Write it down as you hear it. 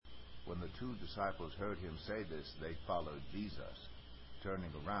two disciples heard him say this, they followed Jesus.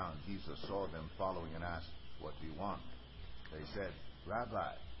 Turning around, Jesus saw them following and asked, "What do you want?" They said,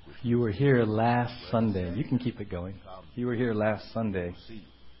 "Rabbi." You were here last Sunday. You can keep it going. You were here last Sunday.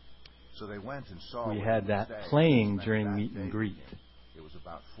 So they went and saw. We had that playing during meet and greet. It was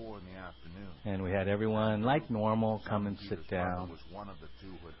about 4 in the afternoon. And we had everyone, like normal, come and sit down.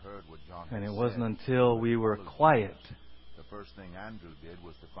 And it wasn't until we were quiet the first thing Andrew did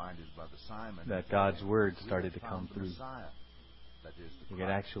was to find his brother Simon that God's word started to come through. We could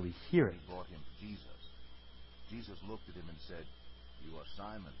actually hear it. Brought him to Jesus. Jesus looked at him and said, "You are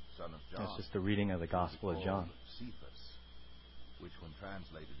Simon, son of John." That's just a reading of the Gospel of John. Cephas, which when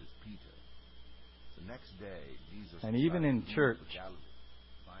translated is Peter. The next day, Jesus. And even in church,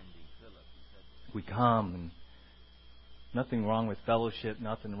 we come and nothing wrong with fellowship,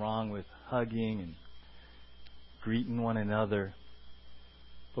 nothing wrong with hugging and greeting one another.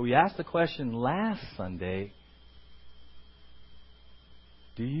 But we asked the question last Sunday,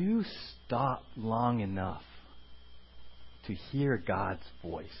 do you stop long enough to hear God's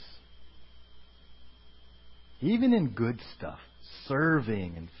voice? Even in good stuff,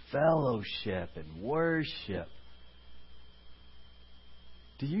 serving and fellowship and worship.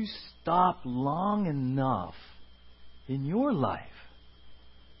 Do you stop long enough in your life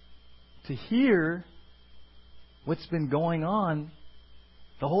to hear what's been going on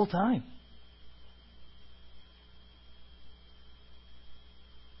the whole time?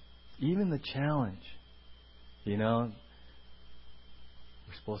 Even the challenge, we're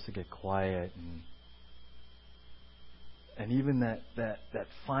supposed to get quiet and even that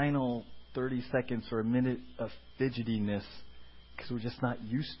final 30 seconds or a minute of fidgetiness because we're just not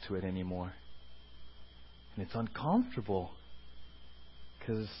used to it anymore. And it's uncomfortable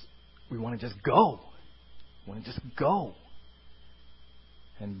because we want to just go. We want to just go.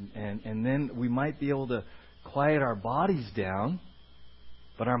 And then we might be able to quiet our bodies down,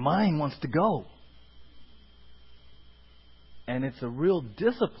 but our mind wants to go. And it's a real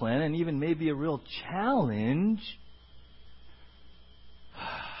discipline and even maybe a real challenge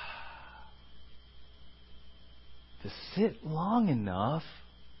to sit long enough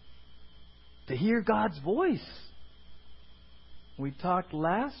to hear God's voice. We talked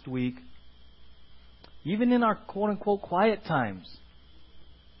last week, even in our quote-unquote quiet times,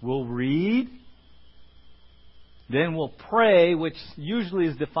 we'll read, then we'll pray, which usually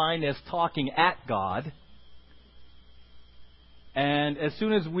is defined as talking at God. And as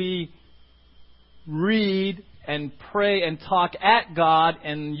soon as we read and pray and talk at God,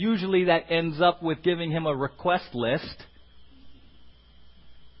 and usually that ends up with giving Him a request list.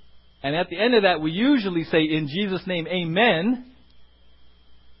 And at the end of that, we usually say, "In Jesus' name, amen."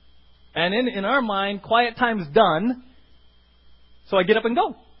 And in our mind, quiet time's done. So I get up and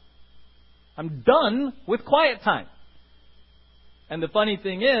go. I'm done with quiet time. And the funny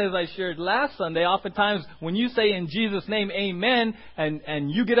thing is, I shared last Sunday, oftentimes when you say "in Jesus' name, amen," and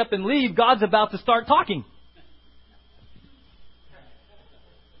you get up and leave, God's about to start talking.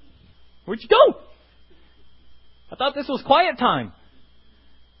 Where'd you go? I thought this was quiet time.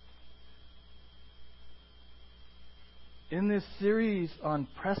 In this series on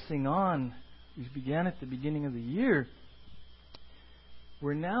pressing on, we began at the beginning of the year.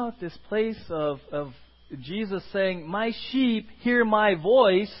 We're now at this place of Jesus saying, "My sheep hear my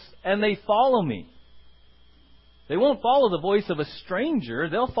voice and they follow me." They won't follow the voice of a stranger.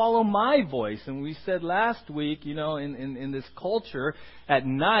 They'll follow my voice. And we said last week, in this culture, at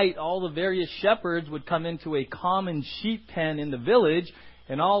night, all the various shepherds would come into a common sheep pen in the village,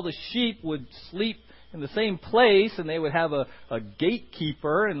 and all the sheep would sleep in the same place, and they would have a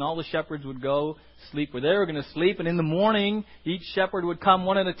gatekeeper, and all the shepherds would go sleep where they were going to sleep. And in the morning, each shepherd would come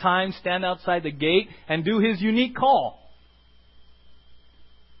one at a time, stand outside the gate, and do his unique call.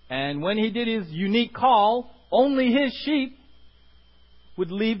 And when he did his unique call, only his sheep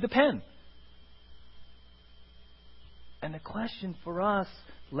would leave the pen. And the question for us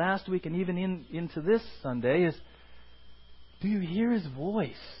last week and even into this Sunday is, do you hear His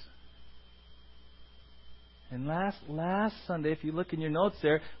voice? And last Sunday, if you look in your notes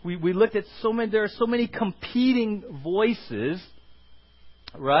there, we looked at there are so many competing voices,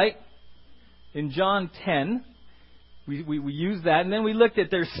 right? In John 10. We used that. And then we looked at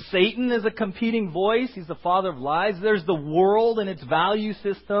there's Satan as a competing voice. He's the father of lies. There's the world and its value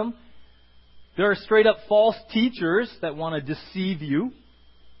system. There are straight up false teachers that want to deceive you.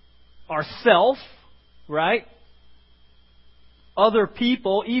 Ourself, right? Other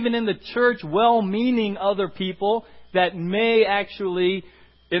people, even in the church, well-meaning other people that may actually,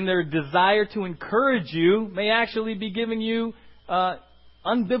 in their desire to encourage you, may actually be giving you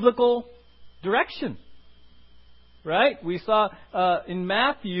unbiblical direction. Right? We saw in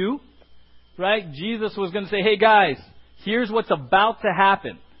Matthew, right, Jesus was going to say, hey guys, here's what's about to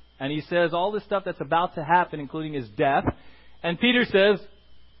happen. And he says all this stuff that's about to happen, including his death. And Peter says,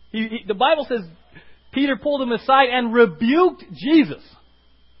 the Bible says, Peter pulled him aside and rebuked Jesus.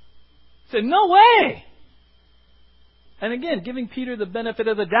 He said, no way! And again, giving Peter the benefit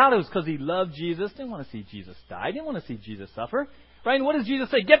of the doubt, it was because he loved Jesus, didn't want to see Jesus die, didn't want to see Jesus suffer. Right? And what does Jesus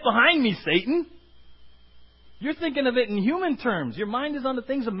say? Get behind me, Satan! You're thinking of it in human terms. Your mind is on the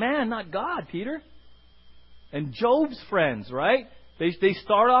things of man, not God, Peter. And Job's friends, right? They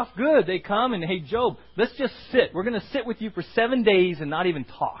start off good. They come and, hey, Job, let's just sit. We're going to sit with you for 7 days and not even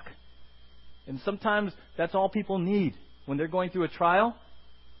talk. And sometimes that's all people need. When they're going through a trial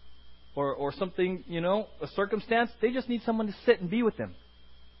or something, a circumstance, they just need someone to sit and be with them.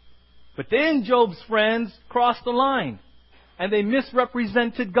 But then Job's friends crossed the line and they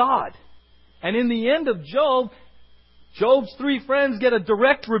misrepresented God. And in the end of Job, Job's 3 friends get a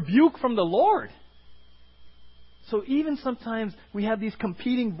direct rebuke from the Lord. So even sometimes we have these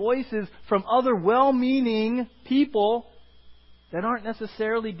competing voices from other well-meaning people that aren't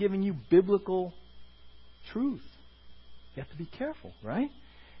necessarily giving you biblical truth. You have to be careful, right?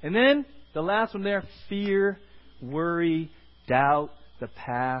 And then the last one there, fear, worry, doubt, the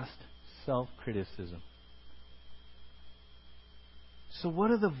past, self-criticism. So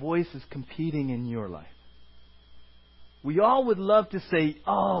what are the voices competing in your life? We all would love to say,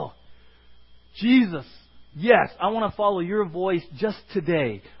 oh, Jesus, yes, I want to follow your voice just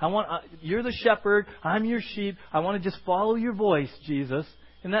today. You're the shepherd, I'm your sheep. I want to just follow your voice, Jesus.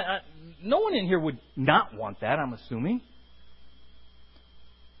 And no one in here would not want that, I'm assuming.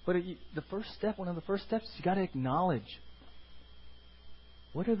 But one of the first steps, you got to acknowledge,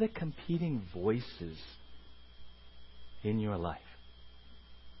 what are the competing voices in your life?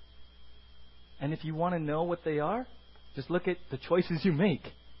 And if you want to know what they are, just look at the choices you make.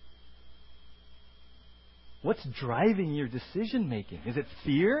 What's driving your decision making? Is it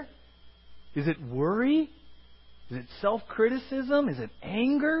fear? Is it worry? Is it self-criticism? Is it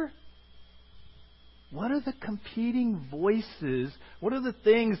anger? What are the competing voices? What are the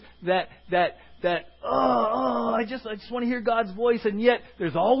things that I just want to hear God's voice, and yet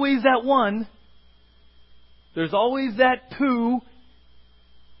there's always that one. There's always that two.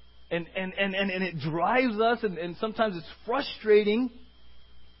 And it drives us, and sometimes it's frustrating.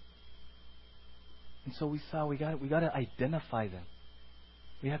 And so we got to identify them.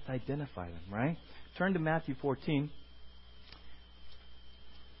 We have to identify them, right? Turn to Matthew 14.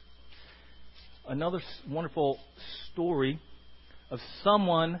 Another wonderful story of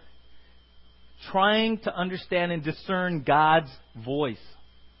someone trying to understand and discern God's voice,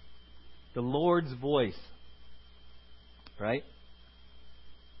 the Lord's voice, right?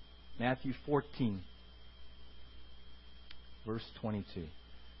 Matthew 14, verse 22.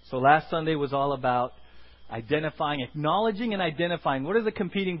 So last Sunday was all about identifying, acknowledging and identifying. What are the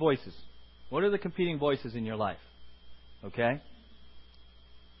competing voices? What are the competing voices in your life? Okay?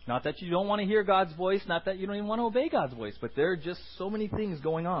 Not that you don't want to hear God's voice, not that you don't even want to obey God's voice, but there are just so many things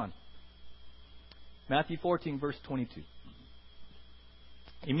going on. Matthew 14, verse 22.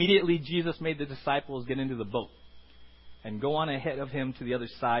 Immediately Jesus made the disciples get into the boat and go on ahead of him to the other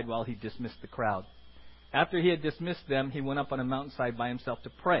side while he dismissed the crowd. After he had dismissed them, he went up on a mountainside by himself to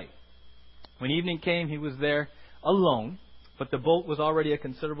pray. When evening came, he was there alone, but the boat was already a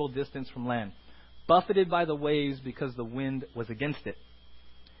considerable distance from land, buffeted by the waves because the wind was against it.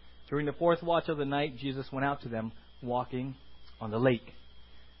 During the 4th watch of the night, Jesus went out to them, walking on the lake.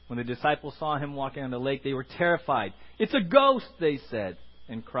 When the disciples saw him walking on the lake, they were terrified. "It's a ghost," they said,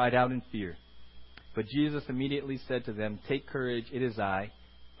 and cried out in fear. But Jesus immediately said to them, "Take courage, it is I.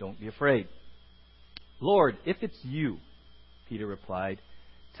 Don't be afraid." "Lord, if it's you," Peter replied,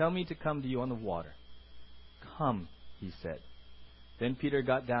 "tell me to come to you on the water." "Come," he said. Then Peter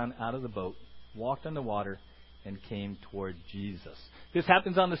got down out of the boat, walked on the water, and came toward Jesus. This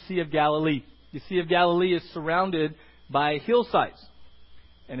happens on the Sea of Galilee. The Sea of Galilee is surrounded by hillsides.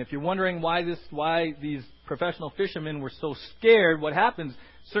 And if you're wondering why these professional fishermen were so scared, what happens,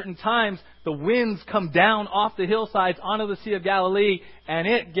 certain times the winds come down off the hillsides onto the Sea of Galilee, and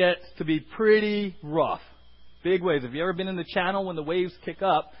it gets to be pretty rough. Big waves. Have you ever been in the channel when the waves kick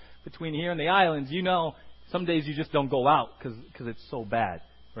up between here and the islands? You know, some days you just don't go out because it's so bad,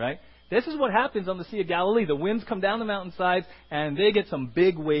 right? This is what happens on the Sea of Galilee. The winds come down the mountainsides, and they get some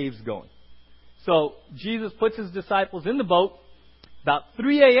big waves going. So Jesus puts his disciples in the boat. About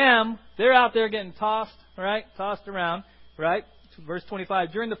 3 a.m., they're out there getting tossed around, right? Verse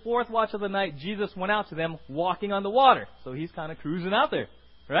 25, during the 4th watch of the night, Jesus went out to them walking on the water. So he's kind of cruising out there,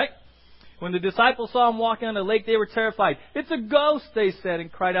 right? When the disciples saw him walking on the lake, they were terrified. It's a ghost, they said,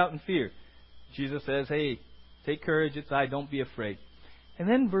 and cried out in fear. Jesus says, hey, take courage, it's I, don't be afraid. And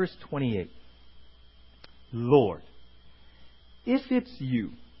then verse 28. Lord, if it's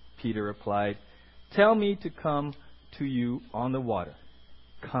you, Peter replied, tell me to come to you on the water.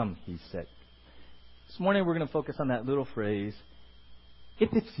 Come, he said. This morning we're going to focus on that little phrase,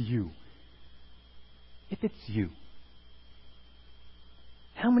 if it's you. If it's you.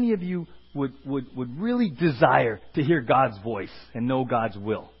 How many of you would really desire to hear God's voice and know God's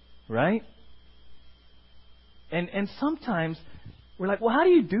will? Right? And sometimes we're like, well, how do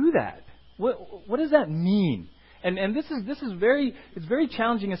you do that? What does that mean? And this is very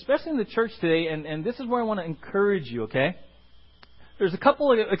challenging, especially in the church today, and this is where I want to encourage you, okay? There's a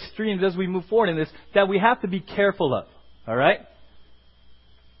couple of extremes as we move forward in this that we have to be careful of. All right?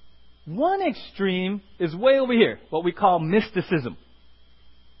 One extreme is way over here, what we call mysticism.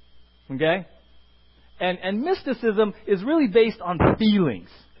 Okay? And mysticism is really based on feelings.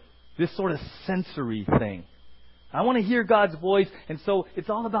 This sort of sensory thing. I want to hear God's voice, and so it's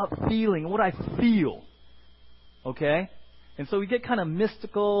all about feeling, what I feel. Okay? And so we get kind of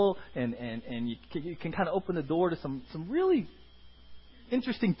mystical, and you can kind of open the door to some really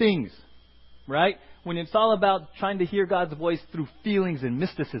interesting things, right? When it's all about trying to hear God's voice through feelings and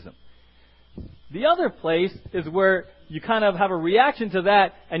mysticism. The other place is where you kind of have a reaction to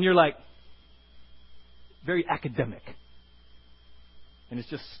that, and you're like, very academic. And it's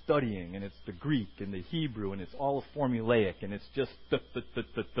just studying, and it's the Greek and the Hebrew, and it's all formulaic, and it's just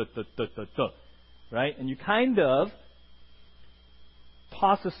right? And you kind of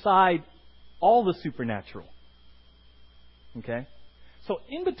toss aside all the supernatural. Okay? So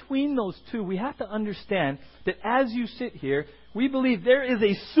in between those two, we have to understand that as you sit here, we believe there is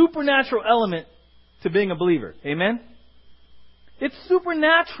a supernatural element to being a believer. Amen? It's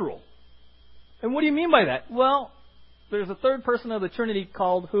supernatural. And what do you mean by that? Well, there's a third person of the Trinity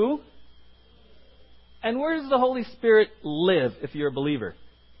called who? And where does the Holy Spirit live if you're a believer?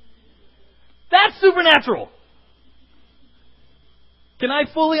 That's supernatural. Can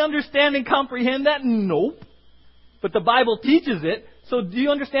I fully understand and comprehend that? Nope. But the Bible teaches it. So do you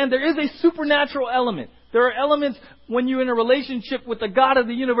understand there is a supernatural element? There are elements when you're in a relationship with the God of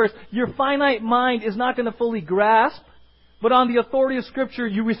the universe, your finite mind is not going to fully grasp, but on the authority of Scripture,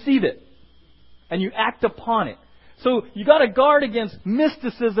 you receive it. And you act upon it. So you got to guard against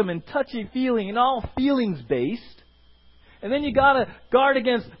mysticism and touchy-feeling and all feelings-based. And then you got to guard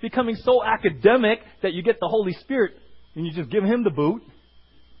against becoming so academic that you get the Holy Spirit and you just give Him the boot.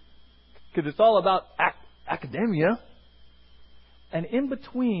 Because it's all about academia. And in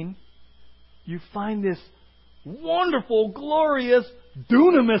between, you find this wonderful, glorious,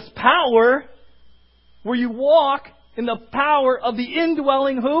 dunamis power where you walk in the power of the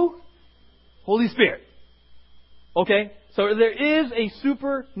indwelling who? Holy Spirit. Okay? So there is a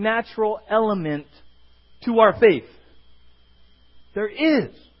supernatural element to our faith. There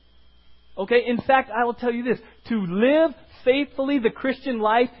is. Okay? In fact, I will tell you this. To live faithfully the Christian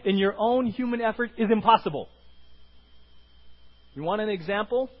life in your own human effort is impossible. You want an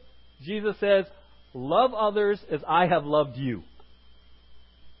example? Jesus says, love others as I have loved you.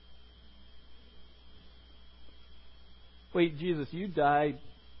 Wait, Jesus, you died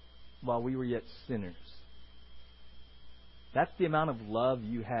while we were yet sinners. That's the amount of love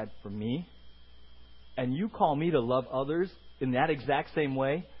you had for me? And you call me to love others in that exact same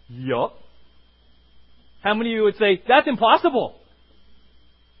way? Yup. How many of you would say, that's impossible?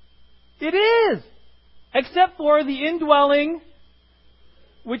 It is. Except for the indwelling,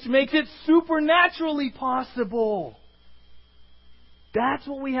 which makes it supernaturally possible. That's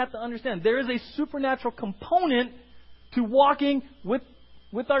what we have to understand. There is a supernatural component to walking with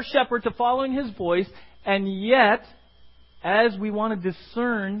our shepherd, to following his voice, and yet, as we want to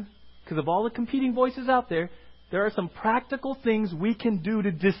discern, because of all the competing voices out there, there are some practical things we can do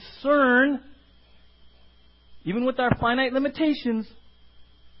to discern, even with our finite limitations,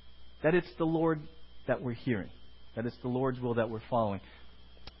 that it's the Lord that we're hearing, that it's the Lord's will that we're following.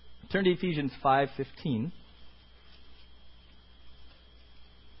 Turn to Ephesians 5:15.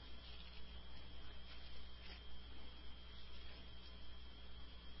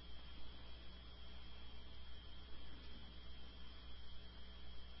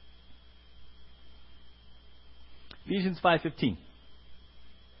 Ephesians 5:15.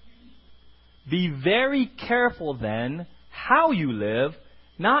 Be very careful then how you live,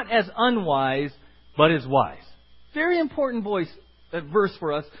 not as unwise, but as wise. Very important verse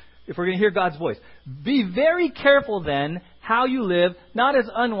for us if we're going to hear God's voice. Be very careful then how you live, not as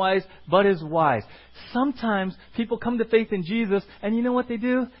unwise, but as wise. Sometimes people come to faith in Jesus, and you know what they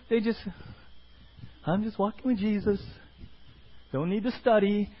do? They just I'm just walking with Jesus. Don't need to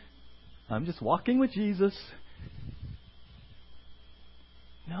study. I'm just walking with Jesus.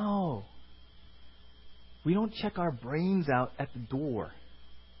 No. We don't check our brains out at the door.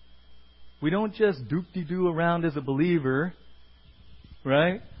 We don't just doop-de-doo around as a believer.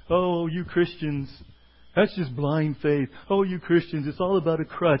 Right? Oh, you Christians, that's just blind faith. Oh, you Christians, it's all about a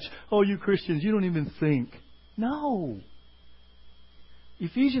crutch. Oh, you Christians, you don't even think. No.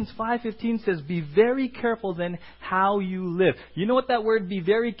 Ephesians 5:15 says, be very careful then how you live. You know what that word be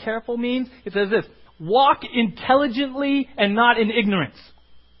very careful means? It says this, walk intelligently and not in ignorance.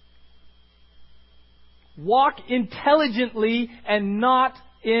 Walk intelligently and not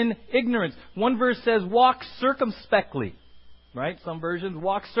in ignorance. One verse says, walk circumspectly. Right? Some versions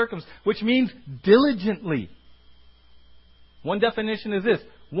walk which means diligently. One definition is this.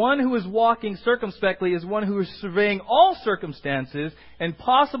 One who is walking circumspectly is one who is surveying all circumstances and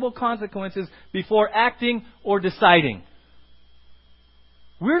possible consequences before acting or deciding.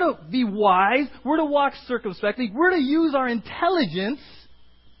 We're to be wise. We're to walk circumspectly. We're to use our intelligence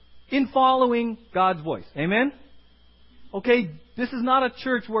in following God's voice. Amen? Okay, this is not a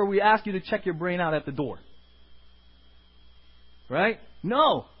church where we ask you to check your brain out at the door. Right?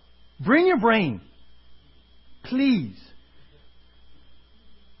 No. Bring your brain. Please.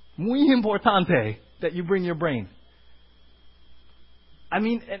 Muy importante that you bring your brain. I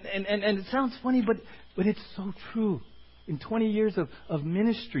mean, and it sounds funny, but it's so true. In 20 years of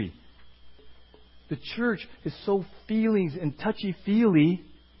ministry, the church is so feelings and touchy-feely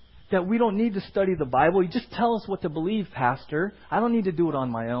that we don't need to study the Bible. You just tell us what to believe, Pastor. I don't need to do it on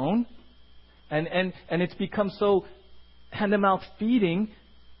my own. And it's become so hand-to-mouth feeding,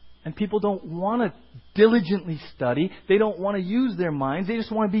 and people don't want to diligently study. They don't want to use their minds. They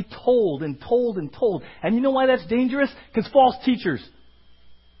just want to be told and told and told. And you know why that's dangerous? Because false teachers.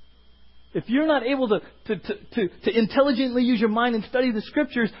 If you're not able to intelligently use your mind and study the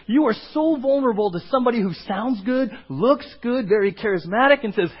Scriptures, you are so vulnerable to somebody who sounds good, looks good, very charismatic,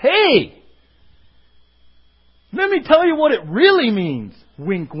 and says, hey, let me tell you what it really means.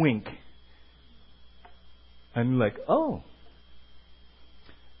 Wink, wink. And you're like, oh,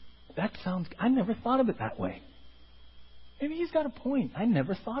 that sounds, I never thought of it that way. Maybe he's got a point. I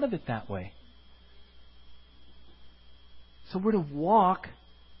never thought of it that way. So we're to walk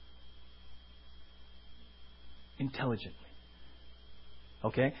intelligently.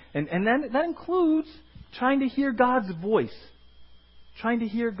 Okay? And that includes trying to hear God's voice. Trying to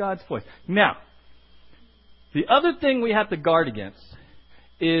hear God's voice. Now, the other thing we have to guard against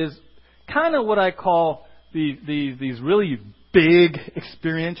is kind of what I call these really big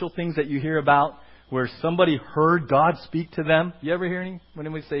experiential things that you hear about where somebody heard God speak to them. You ever hear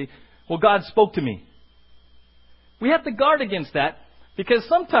anybody say, well, God spoke to me? We have to guard against that because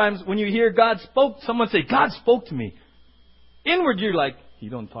sometimes when you hear God spoke, someone say, God spoke to me. Inward, you're like, He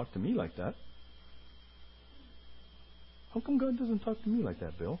don't talk to me like that. How come God doesn't talk to me like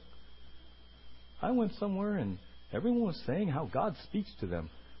that, Bill? I went somewhere and everyone was saying how God speaks to them.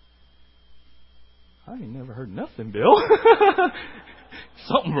 I ain't never heard nothing, Bill.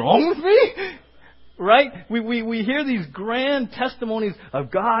 Something wrong with me? Right? We hear these grand testimonies of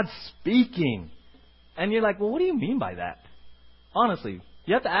God speaking. And you're like, well, what do you mean by that? Honestly,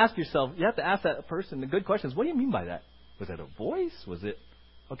 you have to ask yourself, you have to ask that person the good questions. What do you mean by that? Was it a voice? Was it...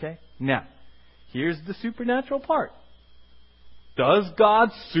 Okay? Now, here's the supernatural part. Does God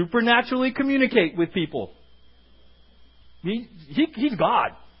supernaturally communicate with people? He's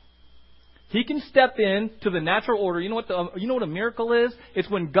God. He can step in to the natural order. You know what a miracle is? It's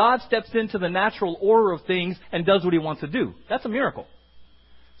when God steps into the natural order of things and does what He wants to do. That's a miracle.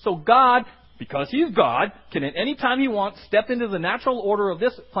 So God, because He's God, can at any time He wants step into the natural order of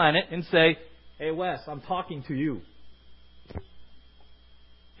this planet and say, hey Wes, I'm talking to you.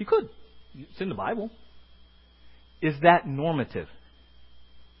 He could. It's in the Bible. Is that normative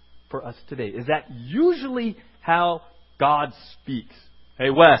for us today? Is that usually how God speaks? Hey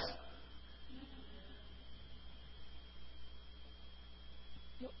Wes.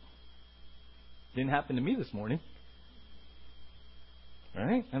 Didn't happen to me this morning.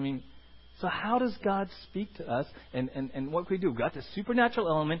 Right? I mean, so how does God speak to us? And what can we do? We've got the supernatural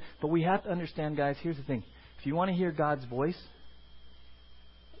element, but we have to understand, guys, here's the thing. If you want to hear God's voice,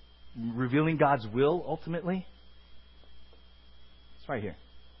 revealing God's will ultimately, it's right here.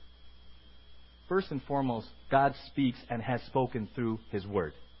 First and foremost, God speaks and has spoken through His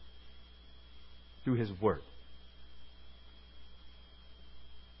Word. Through His Word.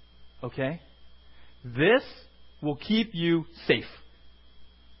 Okay? This will keep you safe.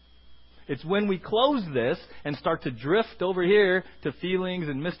 It's when we close this and start to drift over here to feelings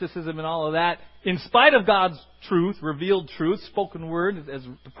and mysticism and all of that, in spite of God's truth, revealed truth, spoken word, as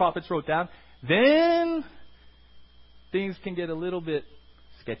the prophets wrote down, then things can get a little bit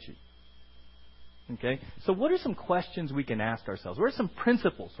sketchy. Okay? So what are some questions we can ask ourselves? What are some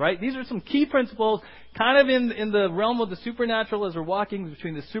principles, right? These are some key principles kind of in the realm of the supernatural as we're walking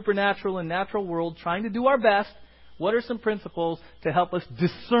between the supernatural and natural world, trying to do our best. What are some principles to help us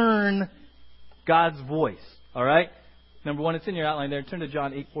discern God's voice? All right? Number one, it's in your outline there. Turn to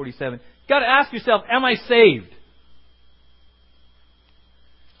John 8:47. You've got to ask yourself, am I saved?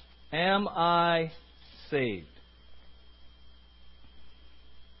 Am I saved?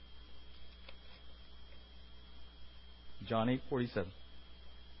 John 8:47.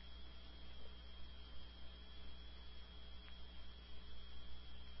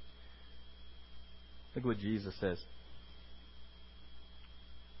 Look what Jesus says.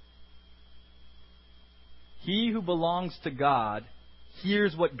 He who belongs to God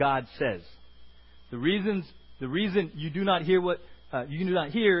hears what God says. The reason you do not hear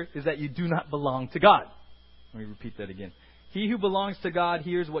is that you do not belong to God. Let me repeat that again. He who belongs to God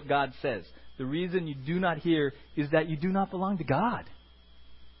hears what God says. The reason you do not hear is that you do not belong to God.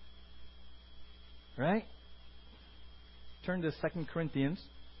 Right? Turn to 2 Corinthians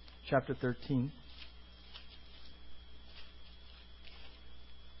chapter 13.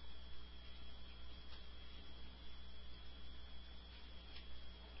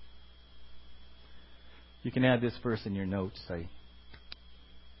 You can add this verse in your notes.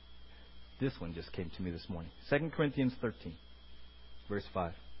 This one just came to me this morning. 2 Corinthians 13, verse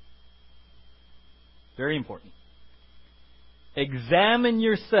 5. Very important. Examine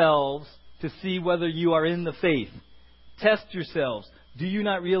yourselves to see whether you are in the faith. Test yourselves. Do you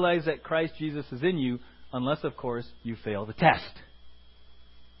not realize that Christ Jesus is in you, unless, of course, you fail the test?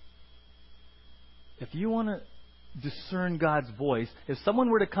 If you want to discern God's voice, if someone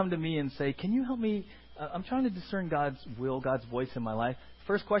were to come to me and say, can you help me? I'm trying to discern God's will, God's voice in my life.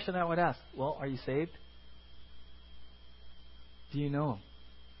 First question I would ask, well, are you saved? Do you know Him?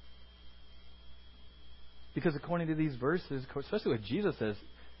 Because according to these verses, especially what Jesus says,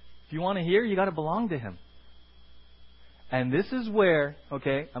 if you want to hear, you got to belong to Him. And this is where,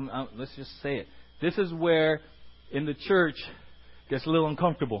 okay, let's just say it. This is where in the church it gets a little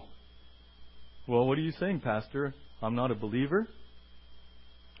uncomfortable. Well, what are you saying, Pastor? I'm not a believer?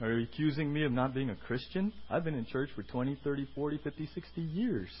 Are you accusing me of not being a Christian? I've been in church for 20, 30, 40, 50, 60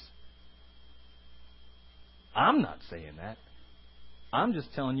 years. I'm not saying that. I'm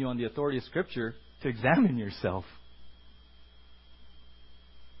just telling you on the authority of Scripture to examine yourself.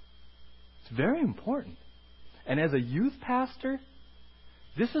 It's very important. And as a youth pastor,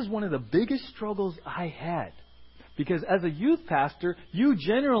 this is one of the biggest struggles I had. Because as a youth pastor, you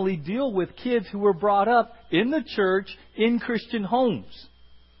generally deal with kids who were brought up in the church in Christian homes.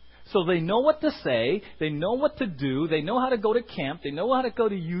 So they know what to say, they know what to do, they know how to go to camp, they know how to go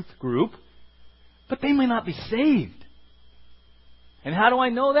to youth group, but they may not be saved. And how do I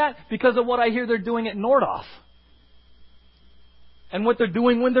know that? Because of what I hear they're doing at Nordhoff. And what they're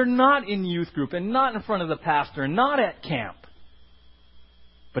doing when they're not in youth group and not in front of the pastor and not at camp.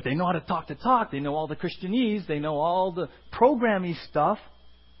 But they know how to talk the talk. They know all the Christianese. They know all the programmy stuff.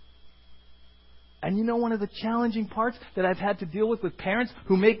 And you know one of the challenging parts that I've had to deal with parents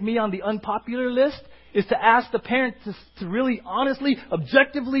who make me on the unpopular list is to ask the parent to really honestly,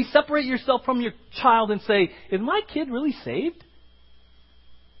 objectively separate yourself from your child and say, is my kid really saved?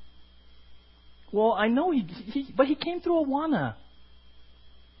 Well, I know but he came through Awana.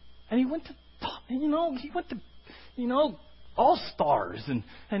 And he went to, All-Stars and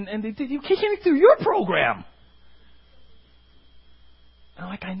he came through your program. And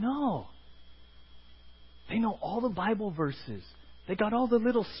I'm like, I know. They know all the Bible verses. They got all the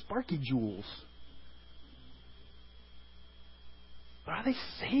little sparky jewels. But are they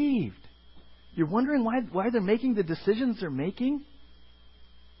saved? You're wondering why they're making the decisions they're making?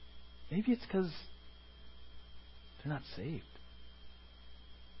 Maybe it's because they're not saved.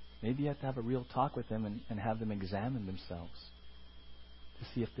 Maybe you have to have a real talk with them and have them examine themselves to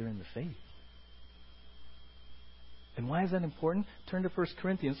see if they're in the faith. And why is that important? Turn to 1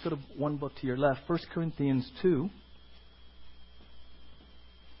 Corinthians. Go to one book to your left. 1 Corinthians 2.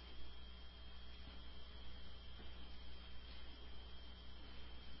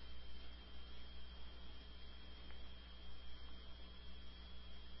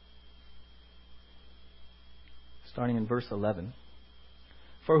 Starting in verse 11.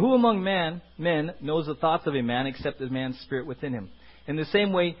 For who among men knows the thoughts of a man except the man's spirit within him? In the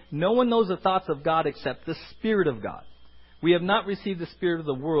same way, no one knows the thoughts of God except the Spirit of God. We have not received the spirit of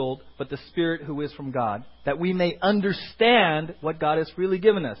the world, but the Spirit who is from God, that we may understand what God has freely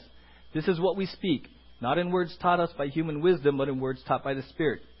given us. This is what we speak, not in words taught us by human wisdom, but in words taught by the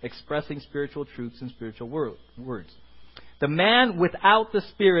Spirit, expressing spiritual truths in spiritual words. The man without the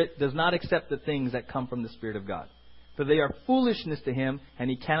Spirit does not accept the things that come from the Spirit of God, for they are foolishness to him, and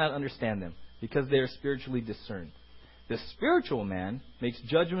he cannot understand them, because they are spiritually discerned. The spiritual man makes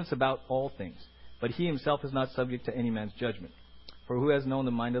judgments about all things, but he himself is not subject to any man's judgment. For who has known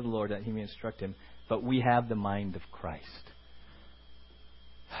the mind of the Lord that he may instruct him? But we have the mind of Christ.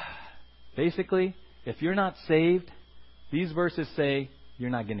 Basically, if you're not saved, these verses say you're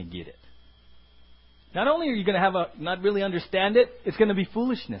not going to get it. Not only are you going to not really understand it, it's going to be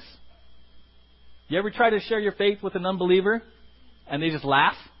foolishness. You ever try to share your faith with an unbeliever and they just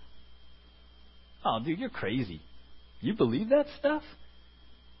laugh? Oh, dude, you're crazy. You believe that stuff?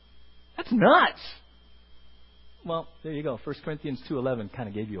 That's nuts. Well, there you go. 1 Corinthians 2:11 kind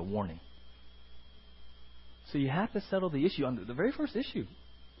of gave you a warning. So you have to settle the issue on the very first issue.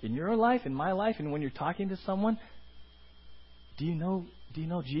 In your life, in my life, and when you're talking to someone, do you know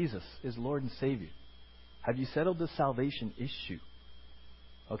Jesus is Lord and Savior? Have you settled the salvation issue?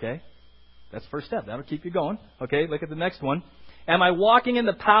 Okay? That's the first step. That'll keep you going. Okay, look at the next one. Am I walking in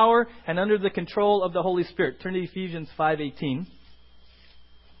the power and under the control of the Holy Spirit? Turn to Ephesians 5:18.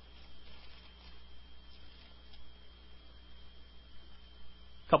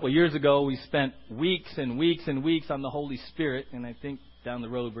 A couple of years ago, we spent weeks and weeks and weeks on the Holy Spirit, and I think down the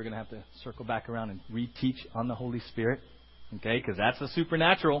road we're going to have to circle back around and reteach on the Holy Spirit. Okay, because that's a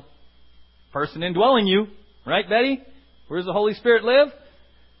supernatural person indwelling you. Right, Betty? Where does the Holy Spirit live?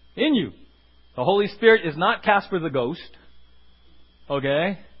 In you. The Holy Spirit is not Casper the Ghost.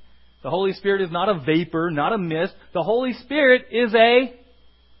 Okay? The Holy Spirit is not a vapor, not a mist. The Holy Spirit is a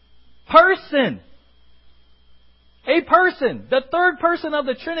person. A person. The third person of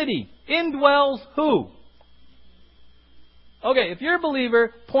the Trinity indwells who? Okay, if you're a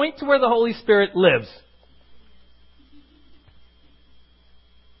believer, point to where the Holy Spirit lives.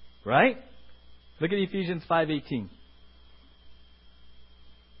 Right? Look at Ephesians 5:18.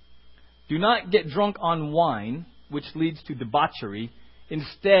 Do not get drunk on wine, which leads to debauchery.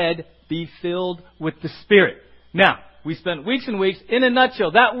 Instead, be filled with the Spirit. Now, we spent weeks and weeks. In a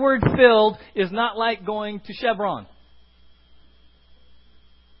nutshell, that word filled is not like going to Chevron.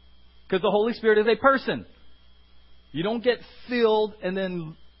 Because the Holy Spirit is a person. You don't get filled and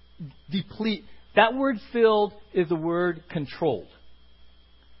then deplete. That word filled is the word controlled.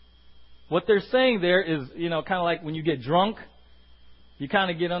 What they're saying there is, kind of like when you get drunk, you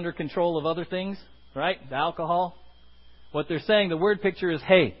kind of get under control of other things, right? The alcohol. What they're saying, the word picture is,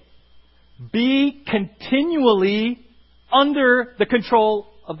 hey, be continually under the control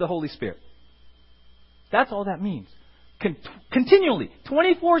of the Holy Spirit. That's all that means. Continually,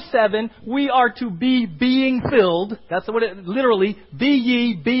 24/7, we are to be being filled. That's what it literally, be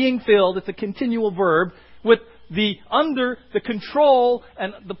ye being filled. It's a continual verb with the under the control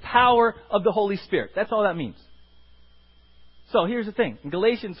and the power of the Holy Spirit. That's all that means. So here's the thing. In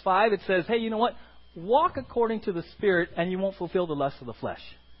Galatians 5, it says, hey, you know what? Walk according to the Spirit and you won't fulfill the lust of the flesh.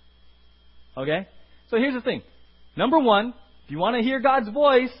 Okay? So here's the thing. Number one, if you want to hear God's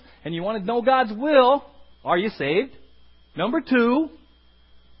voice and you want to know God's will, are you saved? Number two,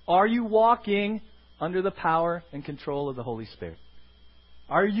 are you walking under the power and control of the Holy Spirit?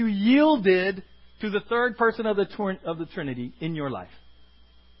 Are you yielded to the third person of the Trinity in your life?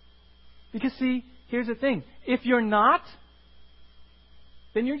 Because see, here's the thing. If you're not,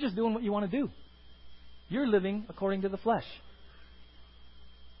 then you're just doing what you want to do. You're living according to the flesh.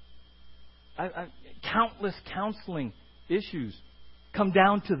 Countless counseling issues come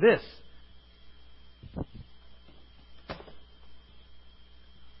down to this.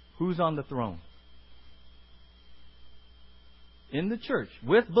 Who's on the throne? In the church,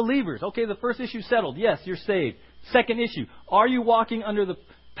 with believers. Okay, the first issue settled. Yes, you're saved. Second issue, are you walking under the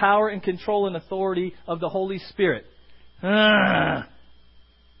power and control and authority of the Holy Spirit?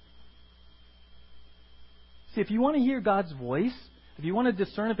 See, if you want to hear God's voice, if you want to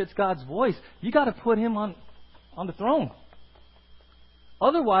discern if it's God's voice, you got to put Him on the throne.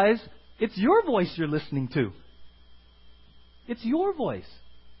 Otherwise, it's your voice you're listening to. It's your voice.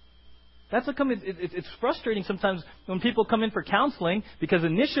 It's frustrating sometimes when people come in for counseling because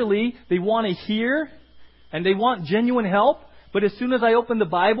initially they want to hear and they want genuine help, but as soon as I open the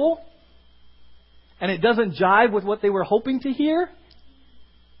Bible and it doesn't jive with what they were hoping to hear,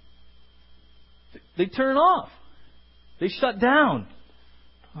 they turn off. They shut down.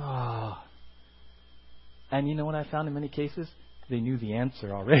 Oh. And you know what I found in many cases? They knew the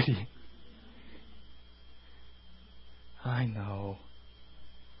answer already. I know.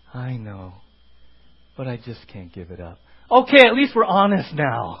 But I just can't give it up. Okay, at least we're honest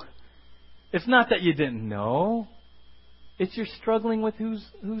now. It's not that you didn't know. It's you're struggling with who's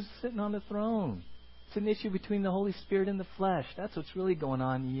sitting on the throne. It's an issue between the Holy Spirit and the flesh. That's what's really going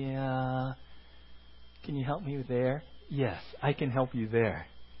on. Yeah. Can you help me there? Yes, I can help you there.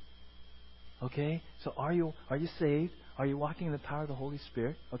 Okay? So are you saved? Are you walking in the power of the Holy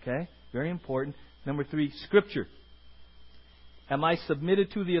Spirit? Okay? Very important. Number 3, Scripture. Am I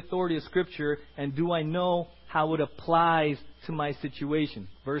submitted to the authority of Scripture, and do I know how it applies to my situation?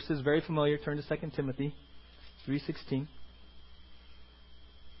 Verse is very familiar. Turn to 2 Timothy 3:16.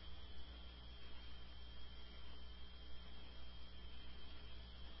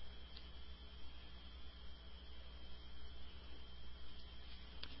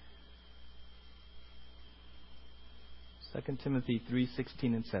 Second Timothy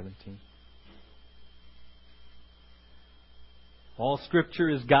 3:16 and 17. All Scripture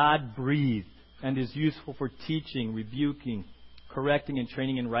is God-breathed and is useful for teaching, rebuking, correcting, and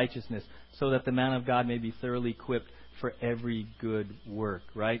training in righteousness, so that the man of God may be thoroughly equipped for every good work.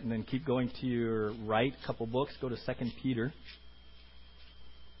 Right? And then keep going to your right, couple books. Go to 2 Peter.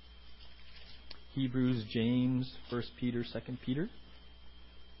 Hebrews, James, 1 Peter, 2 Peter.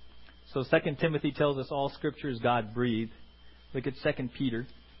 So 2 Timothy tells us all Scripture is God-breathed. Look at 2 Peter,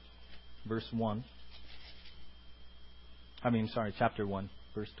 verse 1. Chapter 1,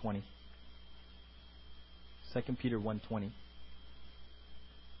 verse 20. 2 Peter 1:20.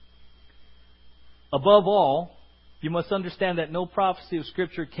 Above all, you must understand that no prophecy of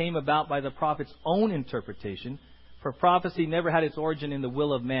Scripture came about by the prophet's own interpretation, for prophecy never had its origin in the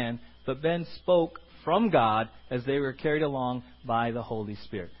will of man, but men spoke from God as they were carried along by the Holy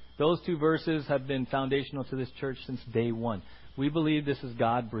Spirit. Those 2 verses have been foundational to this church since day one. We believe this is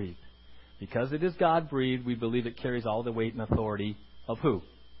God-breathed. Because it is God-breathed, we believe it carries all the weight and authority of who?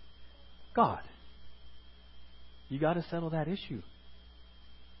 God. You got to settle that issue.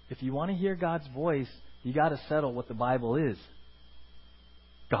 If you want to hear God's voice, you got to settle what the Bible is.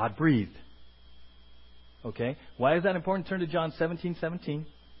 God-breathed. Okay? Why is that important? Turn to John 17:17.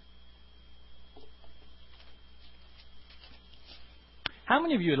 How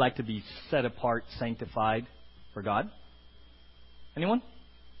many of you would like to be set apart, sanctified for God? Anyone?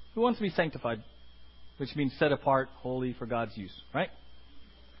 Who wants to be sanctified? Which means set apart, holy for God's use. Right?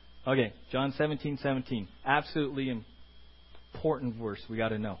 Okay, John 17:17. Absolutely important verse we got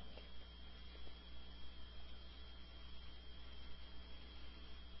to know.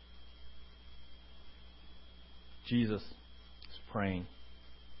 Jesus is praying.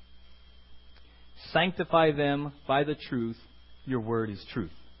 Sanctify them by the truth. Your word is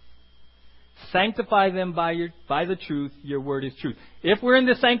truth. Sanctify them by the truth. Your word is truth. If we're in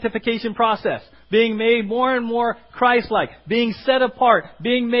the sanctification process, being made more and more Christ-like, being set apart,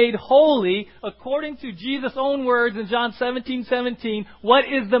 being made holy, according to Jesus' own words in John 17:17, what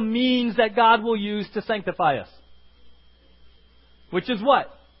is the means that God will use to sanctify us? Which is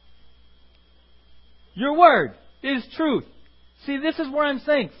what? Your word is truth. See, this is where I'm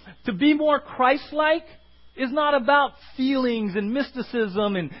saying, to be more Christ-like is not about feelings and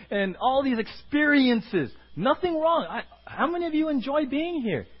mysticism and all these experiences. Nothing wrong. How many of you enjoy being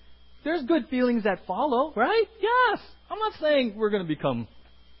here? There's good feelings that follow, right? Yes. I'm not saying we're going to become,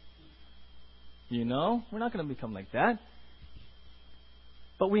 we're not going to become like that.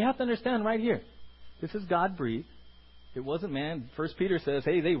 But we have to understand right here, this is God-breathed. It wasn't man. 1 Peter says,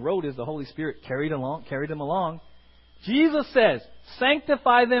 hey, they wrote as the Holy Spirit carried them along. Jesus says,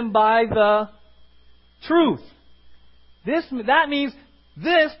 sanctify them by the truth. That means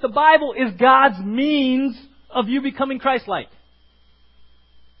the Bible is God's means of you becoming Christ-like.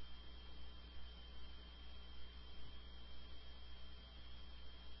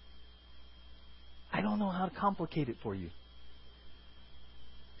 I don't know how to complicate it for you.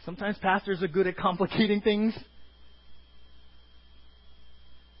 Sometimes pastors are good at complicating things.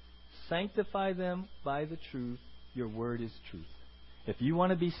 Sanctify them by the truth. Your word is truth. If you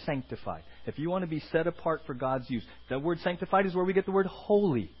want to be sanctified, if you want to be set apart for God's use, that word sanctified is where we get the word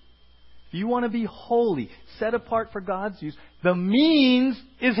holy. If you want to be holy, set apart for God's use, the means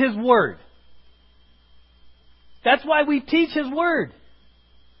is His word. That's why we teach His word.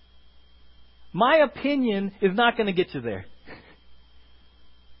 My opinion is not going to get you there.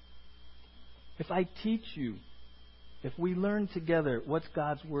 If I teach you, if we learn together what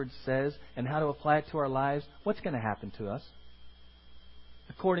God's word says and how to apply it to our lives, what's going to happen to us?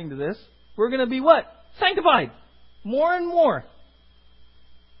 According to this, we're going to be what? Sanctified. More and more.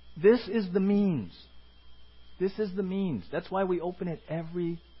 This is the means. This is the means. That's why we open it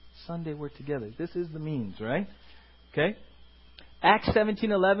every Sunday we're together. This is the means, right? Okay? Acts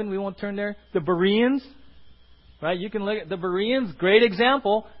 17:11, we won't turn there. The Bereans, right? You can look at the Bereans, great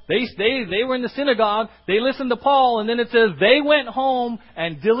example. They were in the synagogue, they listened to Paul, and then it says they went home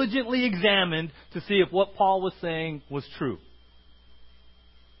and diligently examined to see if what Paul was saying was true.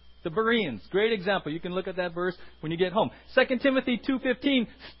 The Bereans, great example. You can look at that verse when you get home. 2 Timothy 2:15,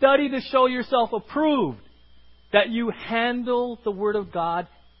 study to show yourself approved, that you handle the Word of God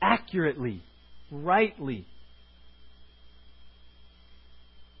accurately, rightly.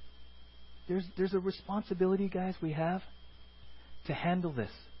 There's a responsibility, guys, we have to handle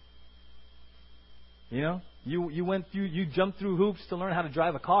this. You know, you jumped through hoops to learn how to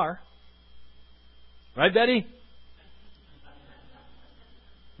drive a car. Right, Betty?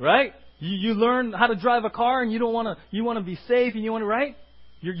 Right? You learn how to drive a car and you want to be safe and you want to, right?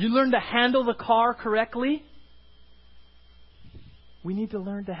 You learn to handle the car correctly. We need to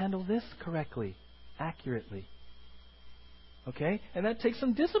learn to handle this correctly, accurately. Okay? And that takes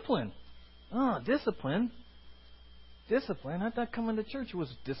some discipline. Oh, discipline? Discipline? I thought coming to church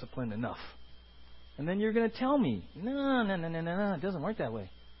was discipline enough. And then you're going to tell me, no, it doesn't work that way.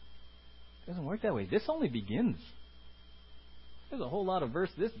 It doesn't work that way. This only begins. There's a whole lot of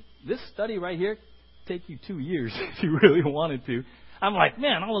verses. This study right here take you 2 years if you really wanted to. I'm like,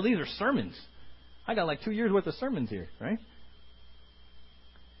 man, all of these are sermons. I got like 2 years worth of sermons here, right?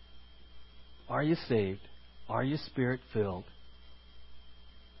 Are you saved? Are you Spirit-filled?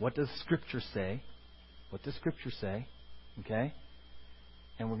 What does Scripture say? What does Scripture say? Okay?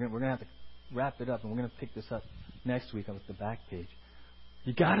 And we're going to have to wrap it up, and we're going to pick this up next week on the back page.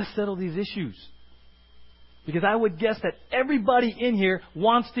 You got to settle these issues. Because I would guess that everybody in here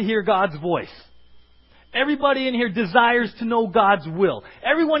wants to hear God's voice. Everybody in here desires to know God's will.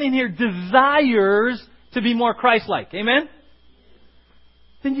 Everyone in here desires to be more Christ-like. Amen?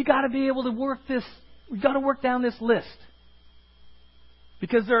 Then you got to be able to work this. We've got to work down this list.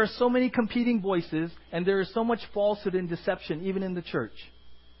 Because there are so many competing voices and there is so much falsehood and deception even in the church.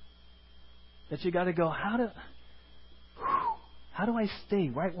 That you got to go, how do I stay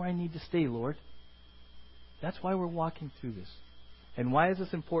right where I need to stay, Lord? That's why we're walking through this. And why is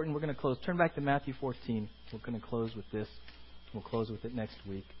this important? We're going to close. Turn back to Matthew 14. We're going to close with this. We'll close with it next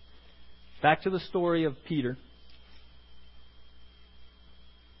week. Back to the story of Peter.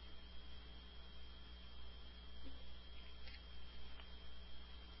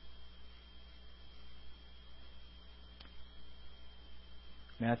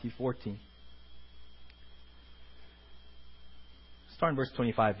 Matthew 14. Start in verse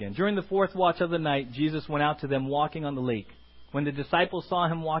 25 again. During the fourth watch of the night, Jesus went out to them walking on the lake. When the disciples saw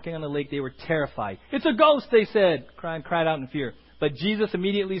him walking on the lake, they were terrified. "It's a ghost," they said, cried out in fear. But Jesus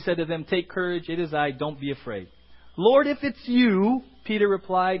immediately said to them, "Take courage, it is I, don't be afraid." "Lord, if it's you," Peter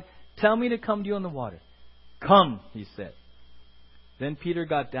replied, "tell me to come to you on the water." "Come," he said. Then Peter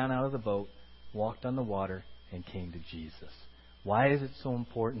got down out of the boat, walked on the water, and came to Jesus. Why is it so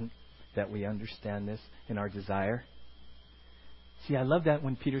important that we understand this in our desire? See, I love that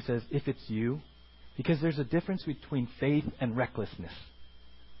when Peter says, "if it's you," because there's a difference between faith and recklessness.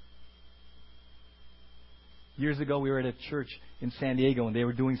 Years ago, we were at a church in San Diego, and they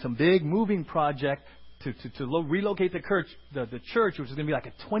were doing some big moving project to relocate the church, which was going to be like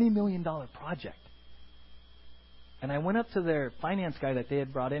a $20 million project. And I went up to their finance guy that they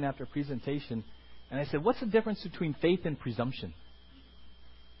had brought in after a presentation, and I said, "What's the difference between faith and presumption?"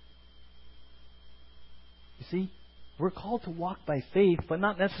 You see, we're called to walk by faith, but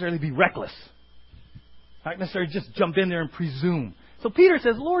not necessarily be reckless. Not necessarily just jump in there and presume. So Peter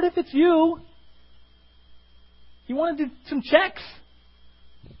says, "Lord, if it's you want to do some checks.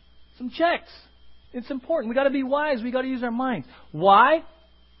 Some checks. It's important. We've got to be wise. We've got to use our minds." Why?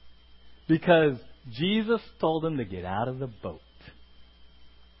 Because Jesus told them to get out of the boat.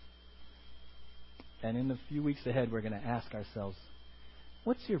 And in the few weeks ahead, we're going to ask ourselves,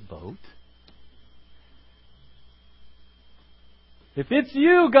 what's your boat? If it's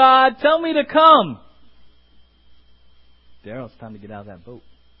you, God, tell me to come. Daryl, it's time to get out of that boat.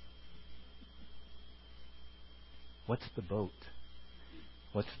 What's the boat?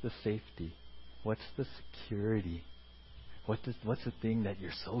 What's the safety? What's the security? What's the thing that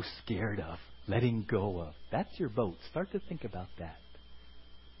you're so scared of letting go of? That's your boat. Start to think about that.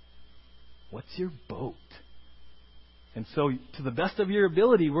 What's your boat? And so, to the best of your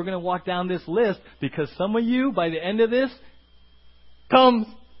ability, we're going to walk down this list because some of you, by the end of this, come,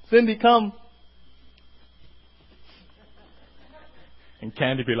 Cindy, come. And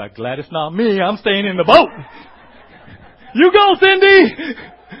Candy be like, "Glad it's not me. I'm staying in the boat." "You go, Cindy."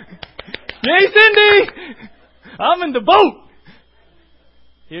 "Yay, Cindy. I'm in the boat."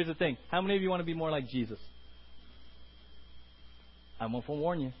 Here's the thing. How many of you want to be more like Jesus? I'm going to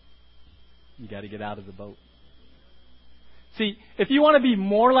warn you. You got to get out of the boat. See, if you want to be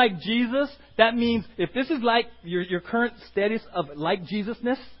more like Jesus, that means if this is like your current status of like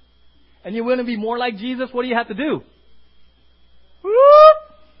Jesusness, and you want to be more like Jesus, what do you have to do? Whoop!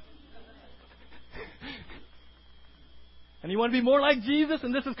 And you want to be more like Jesus,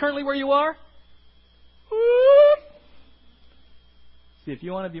 and this is currently where you are? Whoop! See, if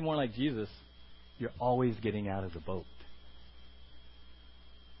you want to be more like Jesus, you're always getting out of the boat.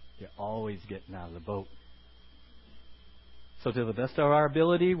 You're always getting out of the boat. So to the best of our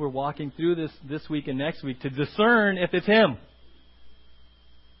ability, we're walking through this week and next week to discern if it's Him.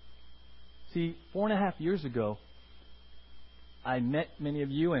 See, 4.5 years ago, I met many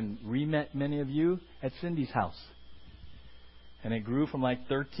of you and re-met many of you at Cindy's house. And it grew from like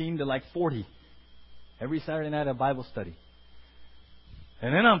 13 to like 40. Every Saturday night a Bible study.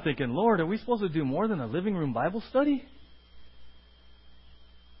 And then I'm thinking, Lord, are we supposed to do more than a living room Bible study?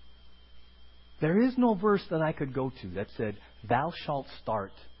 There is no verse that I could go to that said, "Thou shalt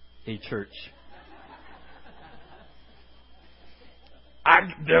start a church."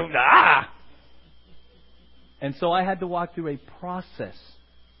 And so I had to walk through a process.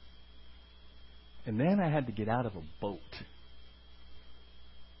 And then I had to get out of a boat.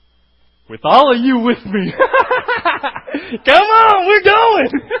 With all of you with me. Come on, we're going.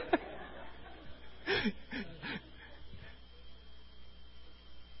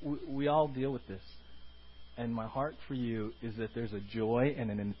 We all deal with this. And my heart for you is that there's a joy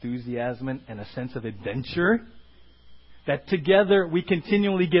and an enthusiasm and a sense of adventure that together we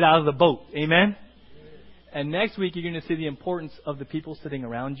continually get out of the boat. Amen? And next week you're going to see the importance of the people sitting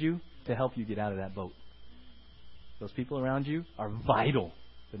around you to help you get out of that boat. Those people around you are vital.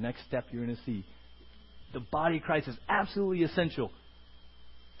 The next step you're going to see. The body of Christ is absolutely essential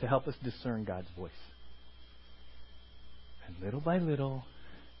to help us discern God's voice. And little by little,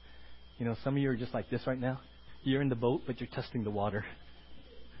 some of you are just like this right now. You're in the boat, but you're testing the water.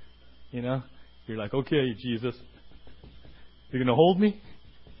 You're like, okay, Jesus, you're going to hold me?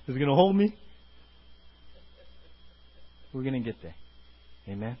 Is it going to hold me? We're going to get there.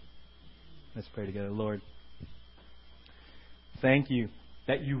 Amen? Let's pray together. Lord, thank you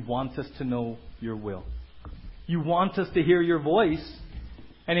that you want us to know your will. You want us to hear your voice.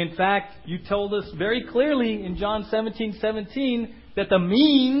 And in fact, you told us very clearly in John 17:17 that the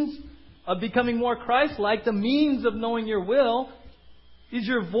means of becoming more Christ-like, the means of knowing your will, is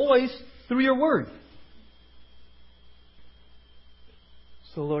your voice through your word.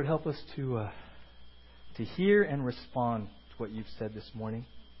 So Lord, help us to hear and respond to what you've said this morning.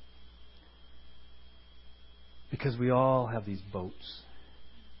 Because we all have these boats.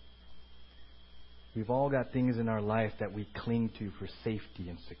 We've all got things in our life that we cling to for safety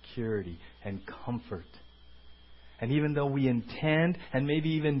and security and comfort. And even though we intend and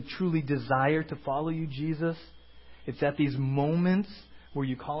maybe even truly desire to follow you, Jesus, it's at these moments where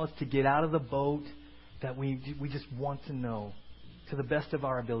you call us to get out of the boat that we just want to know to the best of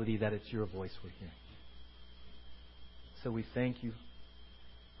our ability that it's your voice we're hearing. So we thank you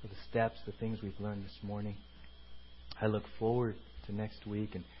for the steps, the things we've learned this morning. I look forward to next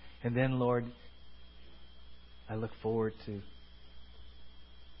week. And then, Lord, I look forward to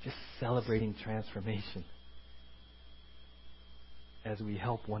just celebrating transformation as we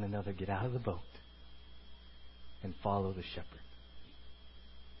help one another get out of the boat and follow the shepherd.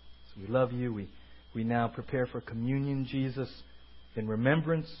 So we love you. We now prepare for communion, Jesus, in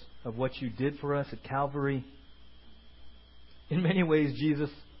remembrance of what you did for us at Calvary. In many ways, Jesus,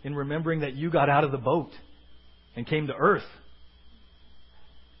 in remembering that you got out of the boat and came to earth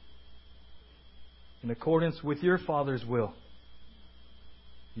in accordance with your Father's will.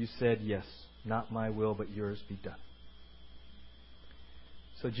 You said, yes, not my will, but yours be done.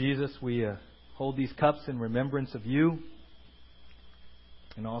 So Jesus, we hold these cups in remembrance of you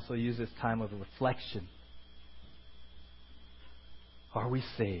and also use this time of reflection. Are we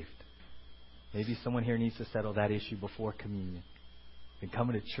saved? Maybe someone here needs to settle that issue before communion. Been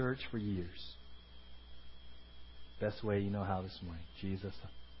coming to church for years. Best way you know how this morning. Jesus,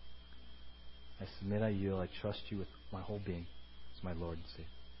 I submit, I yield, I trust you with my whole being as my Lord and Savior.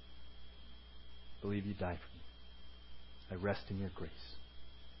 I believe you died for me. I rest in your grace.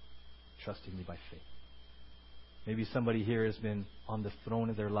 Trusting you by faith. Maybe somebody here has been on the throne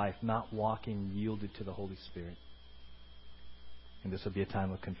of their life, not walking yielded to the Holy Spirit. And this will be a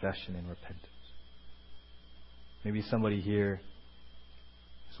time of confession and repentance. Maybe somebody here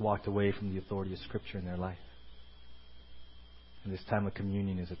has walked away from the authority of Scripture in their life. And this time of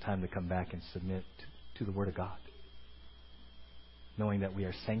communion is a time to come back and submit to the Word of God. Knowing that we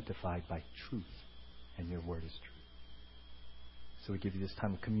are sanctified by truth and your Word is truth. So we give you this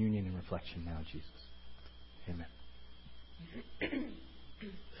time of communion and reflection now, Jesus. Amen.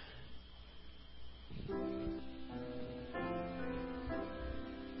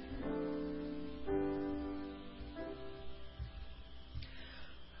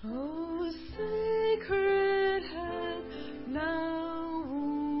 Oh, sacred head, now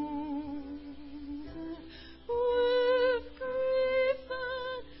wounded with grief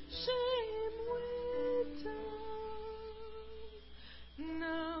and shame weighed down,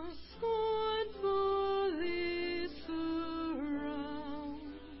 now scornfully surrounded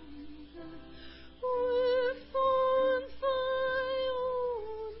with thorns thy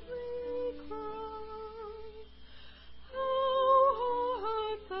only crown. How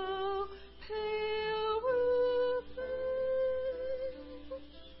art thou pale with age,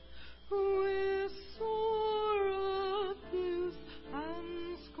 with sore abuse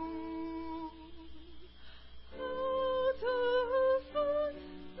and scorn, out of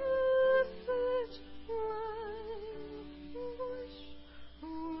this languish,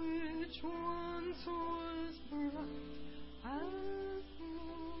 which once was bright as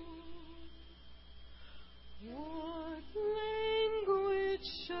morn. What language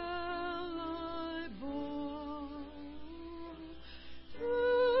shall I borrow to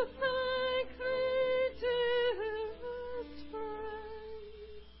thank thee, dearest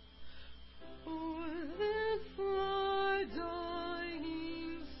friend, for this thy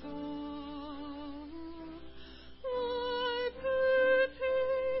dying sorrow, thy pity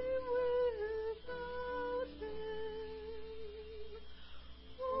without name?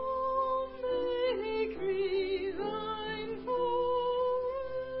 Oh, make me thine forever,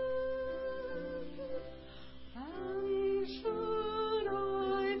 and should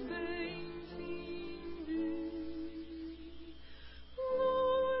I fainting be,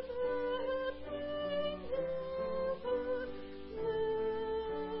 Lord, let me never,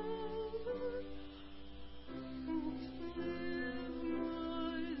 outlive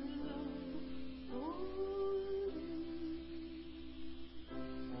my love for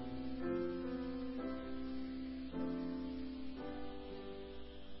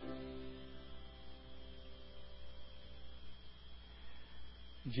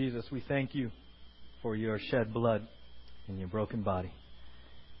Jesus, we thank you for your shed blood and your broken body.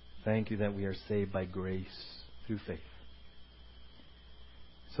 Thank you that we are saved by grace through faith.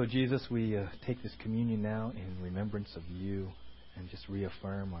 So, Jesus, we take this communion now in remembrance of you and just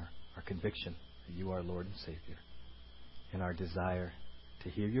reaffirm our conviction that you are Lord and Savior and our desire to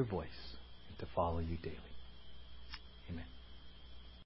hear your voice and to follow you daily. Amen.